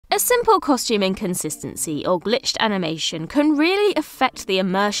simple costume inconsistency or glitched animation can really affect the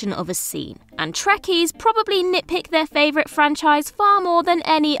immersion of a scene, and Trekkies probably nitpick their favourite franchise far more than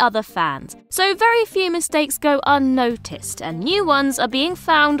any other fans, so very few mistakes go unnoticed, and new ones are being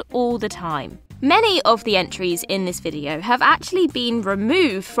found all the time. Many of the entries in this video have actually been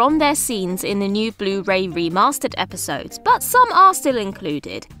removed from their scenes in the new Blu-ray remastered episodes, but some are still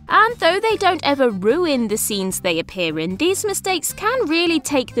included. And though they don't ever ruin the scenes they appear in, these mistakes can really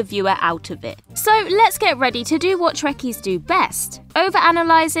take the viewer out of it. So let's get ready to do what Trekkies do best: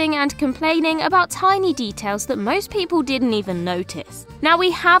 overanalyzing and complaining about tiny details that most people didn't even notice. Now,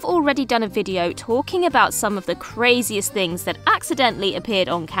 we have already done a video talking about some of the craziest things that accidentally appeared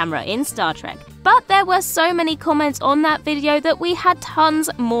on camera in Star Trek, but there were so many comments on that video that we had tons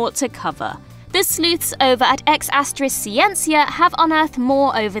more to cover. The sleuths over at X*Scientia have unearthed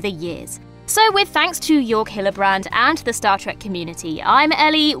more over the years. So with thanks to Jörg Hillebrand and the Star Trek community, I'm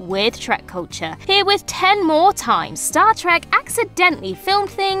Ellie with Trek Culture, here with 10 more times Star Trek accidentally filmed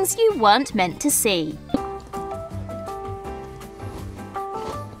things you weren't meant to see.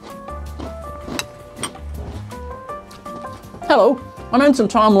 Hello, I'm Ensign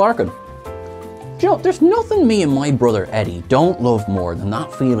Tom Larkin. Do you know, there's nothing me and my brother Eddie don't love more than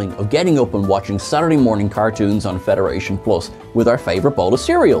that feeling of getting up and watching Saturday morning cartoons on Federation Plus with our favourite bowl of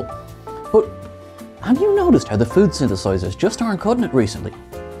cereal. But have you noticed how the food synthesizers just aren't cutting it recently?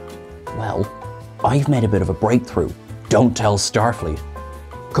 Well, I've made a bit of a breakthrough. Don't tell Starfleet.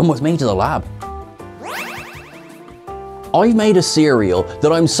 Come with me to the lab. I've made a cereal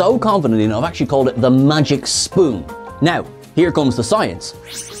that I'm so confident in I've actually called it the Magic Spoon. Now, here comes the science.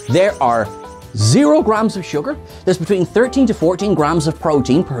 There are 0 grams of sugar, there's between 13 to 14 grams of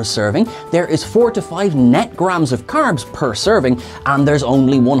protein per serving, there is 4 to 5 net grams of carbs per serving, and there's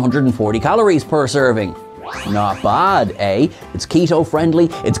only 140 calories per serving. Not bad, eh? It's keto friendly,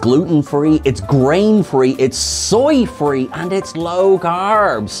 it's gluten free, it's grain free, it's soy free, and it's low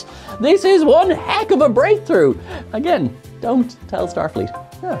carbs. This is one heck of a breakthrough. Again, don't tell Starfleet.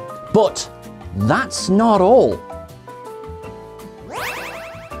 Yeah. But that's not all.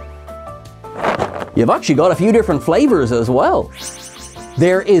 You've actually got a few different flavors as well.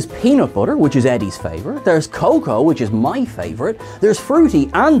 There is peanut butter, which is Eddie's favorite. There's cocoa, which is my favorite. There's fruity,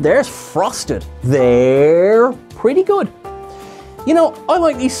 and there's frosted. They're pretty good. You know, I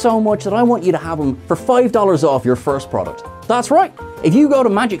like these so much that I want you to have them for $5 off your first product. That's right. If you go to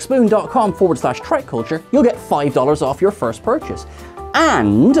magicspoon.com/trekculture, you'll get $5 off your first purchase.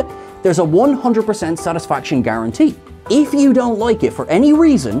 And there's a 100% satisfaction guarantee. If you don't like it for any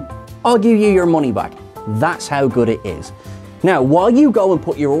reason, I'll give you your money back. That's how good it is. Now, while you go and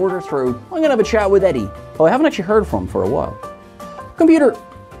put your order through, I'm going to have a chat with Eddie, who I haven't actually heard from for a while. Computer,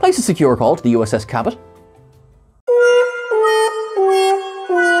 place a secure call to the USS Cabot.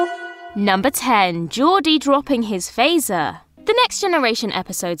 Number 10. Geordi dropping his phaser. The Next Generation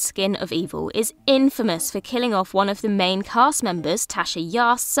episode Skin of Evil is infamous for killing off one of the main cast members, Tasha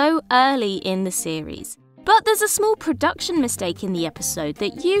Yar, so early in the series. But there's a small production mistake in the episode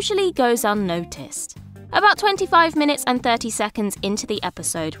that usually goes unnoticed. About 25 minutes and 30 seconds into the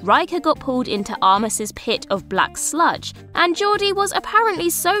episode, Riker got pulled into Armis's pit of black sludge, and Geordi was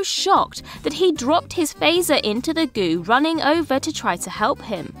apparently so shocked that he dropped his phaser into the goo, running over to try to help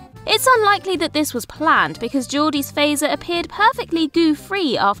him. It's unlikely that this was planned because Geordi's phaser appeared perfectly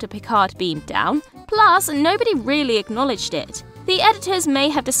goo-free after Picard beamed down, plus nobody really acknowledged it. The editors may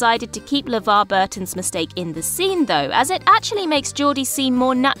have decided to keep LeVar Burton's mistake in the scene though, as it actually makes Geordi seem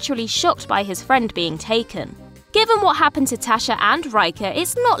more naturally shocked by his friend being taken. Given what happened to Tasha and Riker,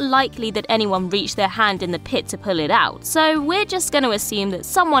 it's not likely that anyone reached their hand in the pit to pull it out, so we're just going to assume that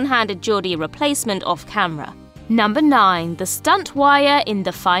someone handed Geordi a replacement off camera. Number 9. The stunt wire in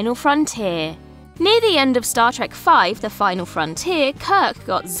The Final Frontier. Near the end of Star Trek V, The Final Frontier, Kirk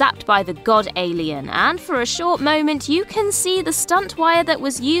got zapped by the god alien, and for a short moment you can see the stunt wire that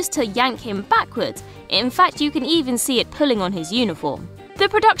was used to yank him backwards. In fact, you can even see it pulling on his uniform. The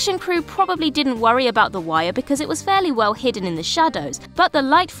production crew probably didn't worry about the wire because it was fairly well hidden in the shadows, but the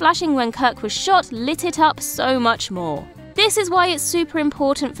light flashing when Kirk was shot lit it up so much more. This is why it's super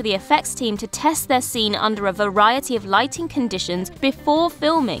important for the effects team to test their scene under a variety of lighting conditions before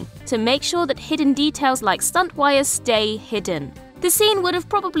filming, to make sure that hidden details like stunt wires stay hidden. The scene would have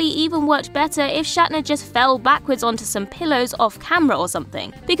probably even worked better if Shatner just fell backwards onto some pillows off camera or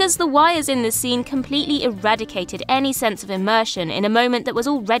something, because the wires in the scene completely eradicated any sense of immersion in a moment that was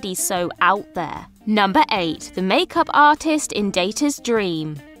already so out there. Number 8. The makeup artist in Data's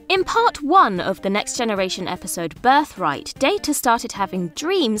dream. In part 1 of the Next Generation episode Birthright, Data started having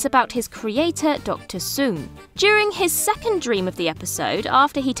dreams about his creator, Dr. Soong. During his second dream of the episode,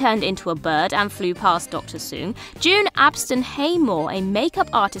 after he turned into a bird and flew past Dr. Soong, June Abston Haymore, a makeup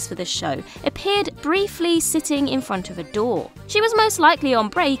artist for the show, appeared briefly sitting in front of a door. She was most likely on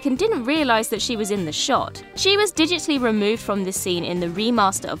break and didn't realise that she was in the shot. She was digitally removed from this scene in the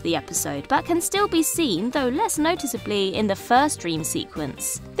remaster of the episode, but can still be seen, though less noticeably, in the first dream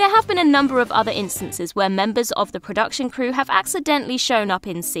sequence. There have been a number of other instances where members of the production crew have accidentally shown up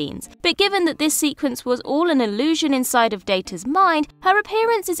in scenes, but given that this sequence was all an illusion inside of Data's mind, her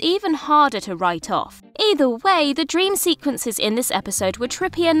appearance is even harder to write off. Either way, the dream sequences in this episode were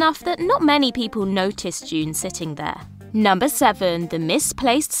trippy enough that not many people noticed June sitting there. Number 7. The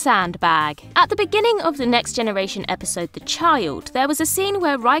Misplaced Sandbag. At the beginning of the Next Generation episode The Child, there was a scene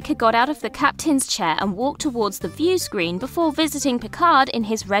where Riker got out of the captain's chair and walked towards the view screen before visiting Picard in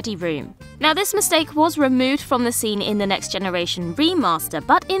his ready room. Now, this mistake was removed from the scene in the Next Generation remaster,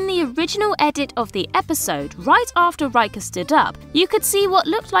 but in the original edit of the episode, right after Riker stood up, you could see what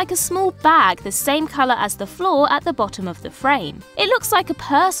looked like a small bag the same colour as the floor at the bottom of the frame. It looks like a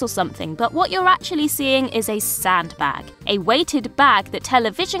purse or something, but what you're actually seeing is a sandbag. A weighted bag that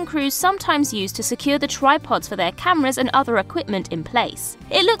television crews sometimes use to secure the tripods for their cameras and other equipment in place.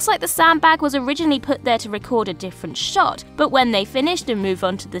 It looks like the sandbag was originally put there to record a different shot, but when they finished and moved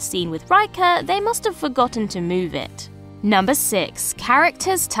on to the scene with Riker, they must have forgotten to move it. Number 6.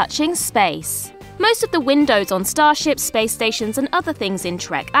 Characters touching space. Most of the windows on starships, space stations and other things in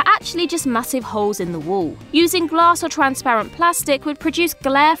Trek are actually just massive holes in the wall. Using glass or transparent plastic would produce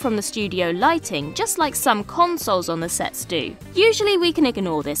glare from the studio lighting, just like some consoles on the sets do. Usually we can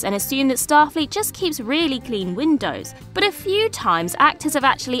ignore this and assume that Starfleet just keeps really clean windows, but a few times actors have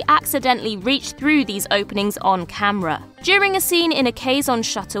actually accidentally reached through these openings on camera. During a scene in a Kazon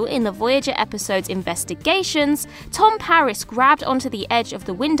shuttle in the Voyager episode's Investigations, Tom Paris grabbed onto the edge of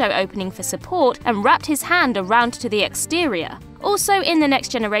the window opening for support and wrapped his hand around to the exterior. Also in the Next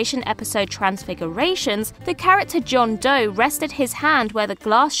Generation episode Transfigurations, the character John Doe rested his hand where the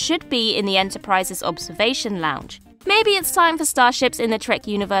glass should be in the Enterprise's observation lounge. Maybe it's time for starships in the Trek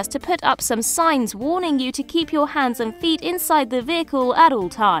universe to put up some signs warning you to keep your hands and feet inside the vehicle at all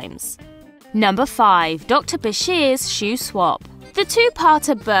times. Number 5. Dr. Bashir's shoe swap. The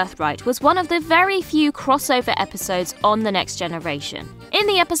two-parter Birthright was one of the very few crossover episodes on The Next Generation. In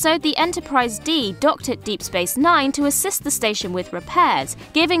the episode, the Enterprise D docked at Deep Space Nine to assist the station with repairs,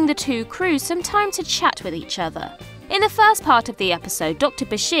 giving the two crews some time to chat with each other. In the first part of the episode, Dr.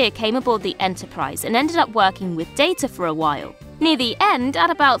 Bashir came aboard the Enterprise and ended up working with Data for a while. Near the end, at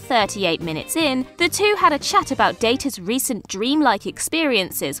about 38 minutes in, the two had a chat about Data's recent dreamlike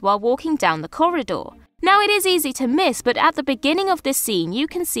experiences while walking down the corridor. Now, it is easy to miss, but at the beginning of this scene, you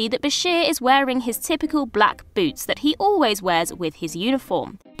can see that Bashir is wearing his typical black boots that he always wears with his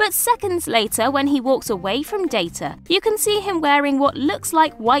uniform. But seconds later, when he walks away from Data, you can see him wearing what looks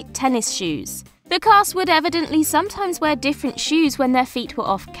like white tennis shoes. The cast would evidently sometimes wear different shoes when their feet were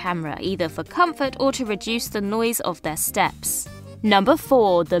off camera, either for comfort or to reduce the noise of their steps. Number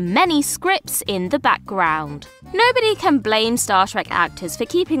 4. The many scripts in the background. Nobody can blame Star Trek actors for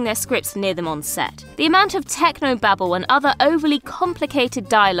keeping their scripts near them on set. The amount of technobabble and other overly complicated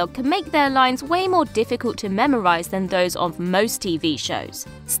dialogue can make their lines way more difficult to memorize than those of most TV shows.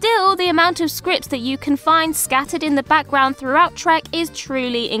 Still, the amount of scripts that you can find scattered in the background throughout Trek is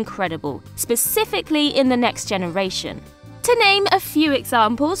truly incredible, specifically in The Next Generation. To name a few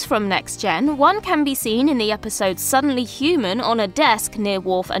examples from Next Gen, one can be seen in the episode Suddenly Human on a desk near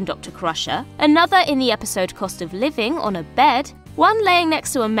Worf and Dr. Crusher, another in the episode Cost of Living on a bed, one laying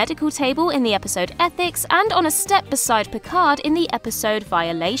next to a medical table in the episode Ethics, and on a step beside Picard in the episode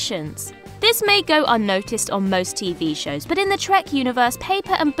Violations. This may go unnoticed on most TV shows, but in the Trek universe,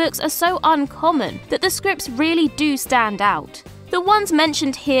 paper and books are so uncommon that the scripts really do stand out. The ones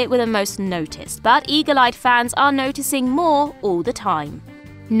mentioned here were the most noticed, but eagle-eyed fans are noticing more all the time.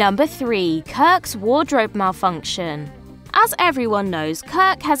 Number 3. Kirk's wardrobe malfunction. As everyone knows,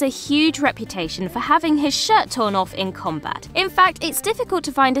 Kirk has a huge reputation for having his shirt torn off in combat. In fact, it's difficult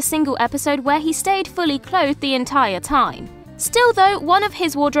to find a single episode where he stayed fully clothed the entire time. Still though, one of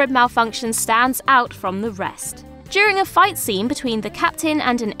his wardrobe malfunctions stands out from the rest. During a fight scene between the captain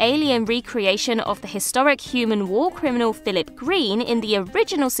and an alien recreation of the historic human war criminal Philip Green in the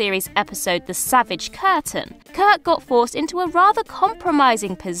original series episode The Savage Curtain, Kirk got forced into a rather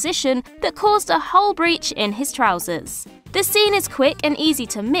compromising position that caused a hole breach in his trousers. The scene is quick and easy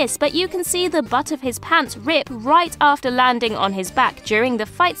to miss, but you can see the butt of his pants rip right after landing on his back during the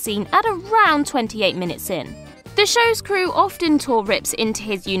fight scene at around 28 minutes in. The show's crew often tore rips into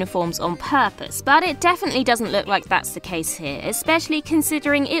his uniforms on purpose, but it definitely doesn't look like that's the case here, especially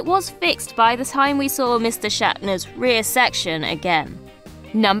considering it was fixed by the time we saw Mr. Shatner's rear section again.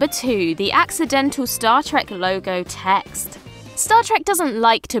 Number 2. The accidental Star Trek logo text. Star Trek doesn't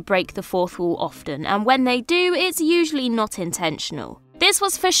like to break the fourth wall often, and when they do, it's usually not intentional. This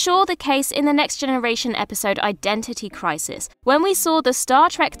was for sure the case in the Next Generation episode Identity Crisis, when we saw the Star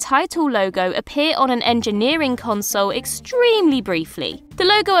Trek title logo appear on an engineering console extremely briefly. The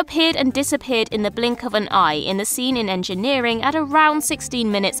logo appeared and disappeared in the blink of an eye in the scene in engineering at around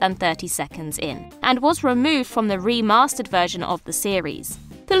 16 minutes and 30 seconds in, and was removed from the remastered version of the series.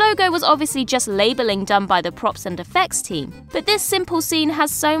 The logo was obviously just labeling done by the props and effects team, but this simple scene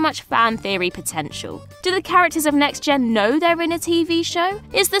has so much fan theory potential. Do the characters of Next Gen know they're in a TV show?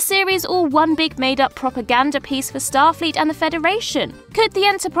 Is the series all one big made-up propaganda piece for Starfleet and the Federation? Could the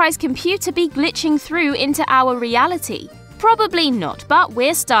Enterprise computer be glitching through into our reality? Probably not, but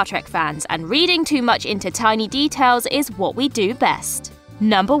we're Star Trek fans, and reading too much into tiny details is what we do best.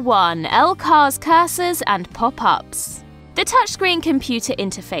 Number 1. LCARS cursors and pop-ups. The touchscreen computer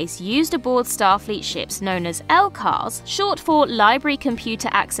interface used aboard Starfleet ships known as LCARS, short for Library Computer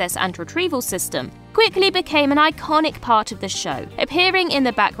Access and Retrieval System, quickly became an iconic part of the show, appearing in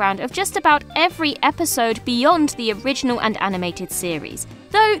the background of just about every episode beyond the original and animated series,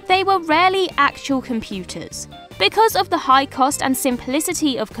 though they were rarely actual computers. Because of the high cost and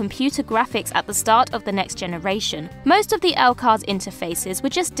simplicity of computer graphics at the start of the Next Generation, most of the LCARS interfaces were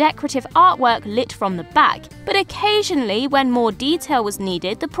just decorative artwork lit from the back, but occasionally, when more detail was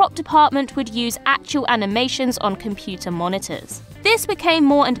needed, the prop department would use actual animations on computer monitors. This became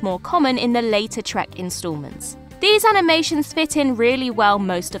more and more common in the later Trek installments. These animations fit in really well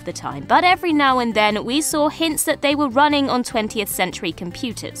most of the time, but every now and then we saw hints that they were running on 20th century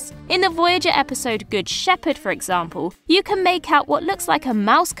computers. In the Voyager episode Good Shepherd, for example, you can make out what looks like a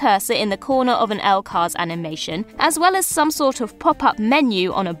mouse cursor in the corner of an LCARS animation, as well as some sort of pop-up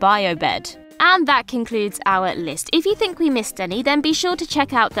menu on a bio bed. And that concludes our list. If you think we missed any, then be sure to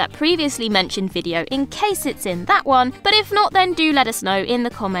check out that previously mentioned video in case it's in that one, but if not, then do let us know in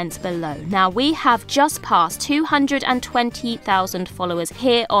the comments below. Now, we have just passed 220,000 followers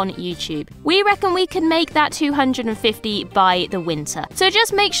here on YouTube. We reckon we can make that 250 by the winter. So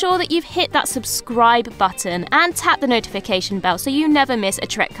just make sure that you've hit that subscribe button and tap the notification bell so you never miss a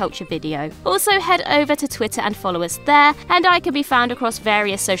Trek Culture video. Also, head over to Twitter and follow us there, and I can be found across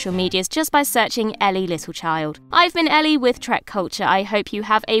various social medias just by searching Ellie Littlechild. I've been Ellie with Trek Culture. I hope you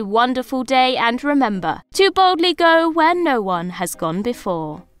have a wonderful day, and remember to boldly go where no one has gone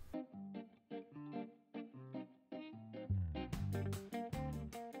before.